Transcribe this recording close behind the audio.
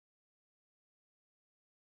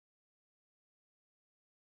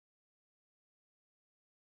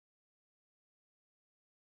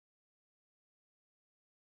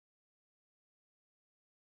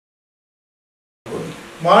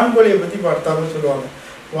வான்கோழியை பற்றி பார்த்தாலும் சொல்லுவாங்க.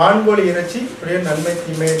 வான்கோழி இறைச்சி இப்படியே நன்மை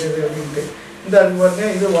தீமை அப்படின்ட்டு. இந்த அது பாருங்க,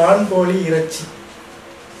 இது வான்கோழி இறைச்சி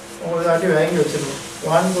உங்களுக்கு ஆட்டி வாங்கி வச்சுருக்கோம்.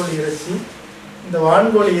 வான்கோழி இறைச்சி, இந்த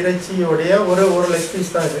வான்கோழி இறைச்சியோடைய ஒரு லெக்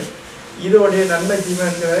பீஸ் தான் இது. இதோடைய நன்மை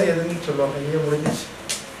தீமைங்கிற எதுன்னு சொல்லுவாங்க. இங்கே முடிஞ்சிச்சு.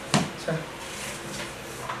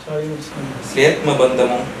 ஸ்லேத்ம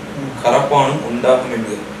பந்தமும் கரப்பானும் உண்டாகும்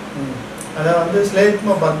என்று. அதை வந்து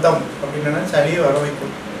ஸ்லேத்ம பந்தம் அப்படின்னா சளியை வர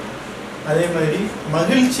வைக்கும், அதே மாதிரி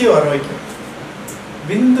மகிழ்ச்சியை வர வைக்கும்,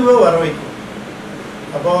 விந்துவை வர வைக்கும்.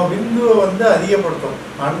 அப்போ விந்துவை வந்து அதிகப்படுத்தும்.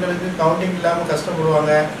 ஆண்களுக்கு கவுண்டிங் இல்லாமல்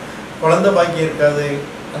கஷ்டப்படுவாங்க, குழந்தை பாக்கியம் இருக்காது,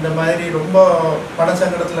 அந்த மாதிரி ரொம்ப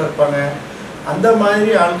பணசங்கடத்தில் இருப்பாங்க. அந்த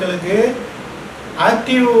மாதிரி ஆட்களுக்கு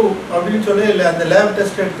ஆக்டிவ் அப்படின்னு சொல்லி இல்லை, அந்த லேப்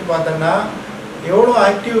டெஸ்ட் எடுத்து பார்த்தோன்னா எவ்வளோ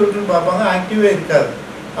ஆக்டிவ் இருக்குன்னு பார்ப்பாங்க, ஆக்டிவே இருக்காது.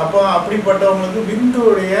 அப்போ அப்படிப்பட்டவங்களுக்கு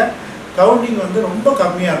விந்துடைய கவுண்டிங் வந்து ரொம்ப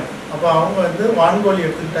கம்மியாக இருக்கும். அப்போ அவங்க வந்து வான்கோழி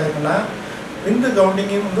எடுத்துக்கிட்டாங்கன்னா விந்து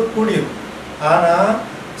கவுண்டிங்கும் வந்து கூடியிருக்கும். ஆனால்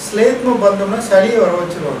ஸ்லேத்ம பந்தம்னா சளியை வர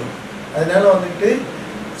வச்சுருவாங்க. அதனால வந்துட்டு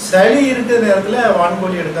சளி இருக்கிற நேரத்தில்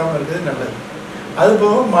வான்கோழி எடுக்காமல் இருக்கிறது நல்லது.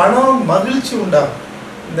 அதுபோக மகிழ்ச்சி உண்டாகும்.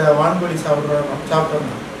 இந்த வான்கோழி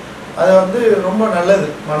சாப்பிட்டோம்னா அது வந்து ரொம்ப நல்லது.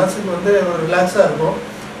 மனசுக்கு வந்து ஒரு ரிலாக்ஸாக இருக்கும்.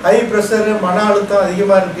 ஹை ப்ரெஷரு, மன அழுத்தம்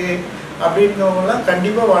அதிகமாக இருக்குது அப்படிங்கிறவங்களாம்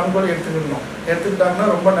கண்டிப்பாக வான்கோழி எடுத்துக்கிட்டாங்கன்னா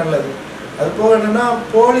ரொம்ப நல்லது. அது போக என்னென்னா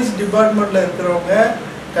போலீஸ் டிபார்ட்மெண்ட்டில் இருக்கிறவங்க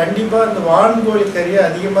கண்டிப்பாக இந்த வான்கோழி கறியை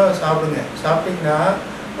அதிகமாக சாப்பிடுங்க. சாப்பிட்டிங்கன்னா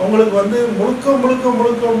உங்களுக்கு வந்து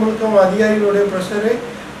முழுக்க அதிகாரிகளுடைய ப்ரெஷரு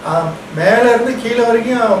மேலேருந்து கீழே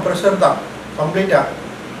வரைக்கும் ப்ரெஷர் தான். கம்ப்ளீட்டாக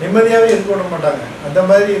நிம்மதியாகவே இருக்க விட மாட்டாங்க. அந்த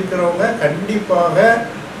மாதிரி இருக்கிறவங்க கண்டிப்பாக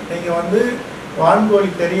நீங்கள் வந்து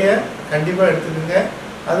வான்கோழி கறியை கண்டிப்பாக எடுத்துக்கோங்க.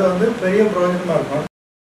 அது வந்து பெரிய பிரயோஜனமாக இருக்கும்.